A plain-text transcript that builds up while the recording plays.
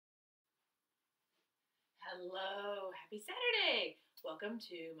Hello, happy Saturday! Welcome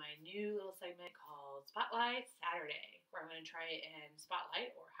to my new little segment called Spotlight Saturday, where I'm going to try and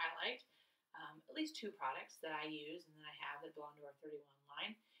spotlight or highlight at least two products that I use and that I have that belong to our 31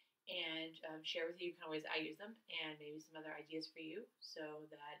 line, and share with you kind of ways I use them and maybe some other ideas for you, so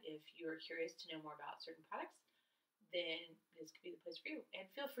that if you are curious to know more about certain products, then this could be the place for you. And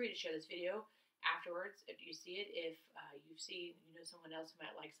feel free to share this video afterwards if you see it. If you know someone else who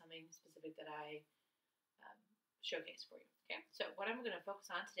might like something specific that I showcase for you. Okay, so what I'm going to focus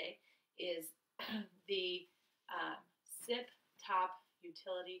on today is the Zip Top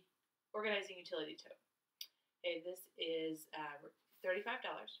Organizing Utility Tote. Okay, this is $35.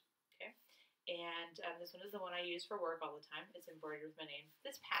 Okay, and this one is the one I use for work all the time. It's embroidered with my name.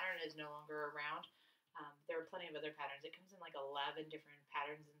 This pattern is no longer around. There are plenty of other patterns. It comes in like 11 different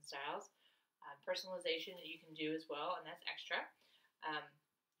patterns and styles. Personalization that you can do as well, and that's extra.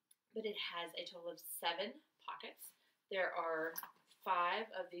 But it has a total of 7 pockets. There are 5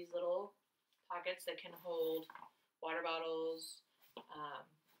 of these little pockets that can hold water bottles,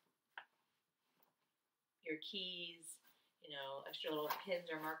 your keys, extra little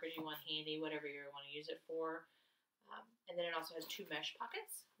pins or markers you want handy, whatever you want to use it for. And then it also has 2 mesh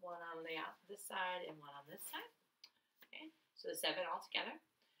pockets, one on this side and one on this side. Okay, so the 7 all together.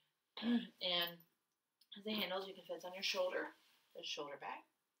 And as the handles, you can fit on your shoulder, the shoulder bag.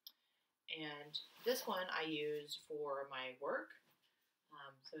 And this one I use for my work.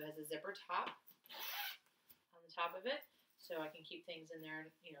 So it has a zipper top on the top of it, so I can keep things in there,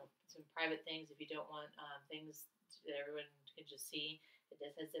 some private things if you don't want things that everyone can just see. It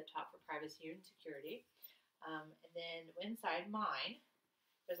does have zip top for privacy and security. And then inside mine,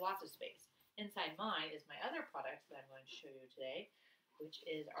 there's lots of space. Inside mine is my other product that I'm going to show you today, which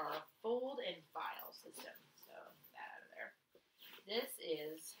is our fold and file system. So that out of there. This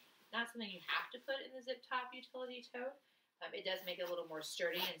is not something you have to put in the zip top utility tote. It does make it a little more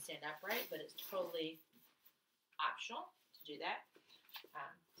sturdy and stand upright, but it's totally optional to do that.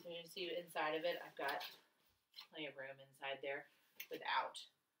 So you can see inside of it, I've got plenty of room inside there without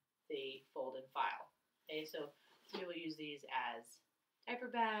the fold and file. Okay, so some people use these as diaper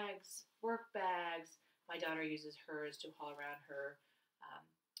bags, work bags. My daughter uses hers to haul around her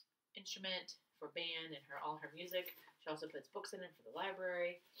instrument for band and all her music. She also puts books in it for the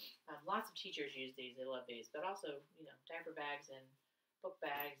library. Lots of teachers use these. They love these. But also, diaper bags and book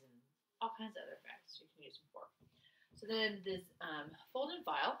bags and all kinds of other bags you can use them for. So then this fold and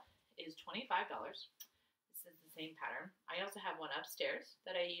file is $25. This is the same pattern. I also have one upstairs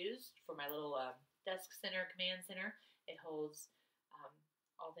that I use for my little desk center, command center. It holds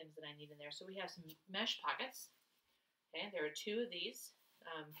all things that I need in there. So we have some mesh pockets. Okay, there are 2 of these.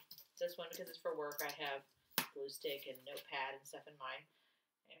 This one, because it's for work, I have glue stick and notepad and stuff in mine.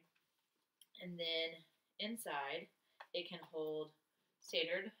 Okay. And then inside, it can hold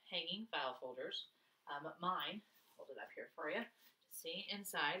standard hanging file folders. Mine, hold it up here for you to see,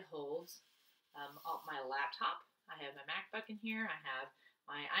 inside holds my laptop. I have my MacBook in here. I have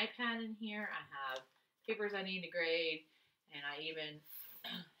my iPad in here. I have papers I need to grade. And I even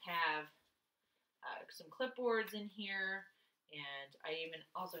have some clipboards in here. And I even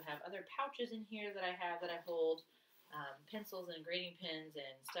also have other pouches in here that I hold pencils and grading pens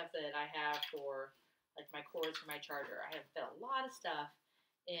and stuff that I have for like my cords for my charger. I have fit a lot of stuff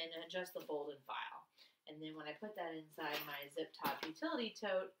in just the fold and file. And then when I put that inside my zip top utility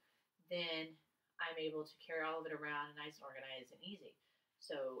tote, then I'm able to carry all of it around nice and organized and easy.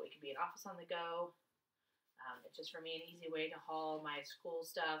 So it can be an office on the go. It's just for me an easy way to haul my school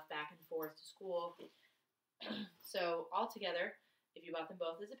stuff back and forth to school. So altogether, if you bought them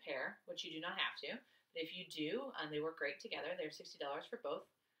both as a pair, which you do not have to, but if you do, they work great together. They're $60 for both.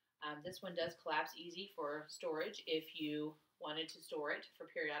 This one does collapse easy for storage if you wanted to store it for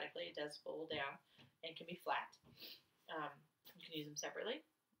periodically. It does fold down and can be flat. You can use them separately.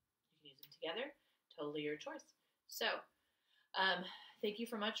 You can use them together. Totally your choice. So, thank you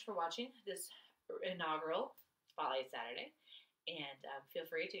so much for watching this inaugural Spotlight Saturday. And feel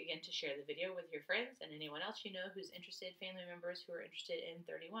free to share the video with your friends and anyone else you know who's interested, family members who are interested in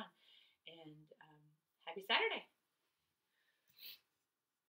 31. And happy Saturday!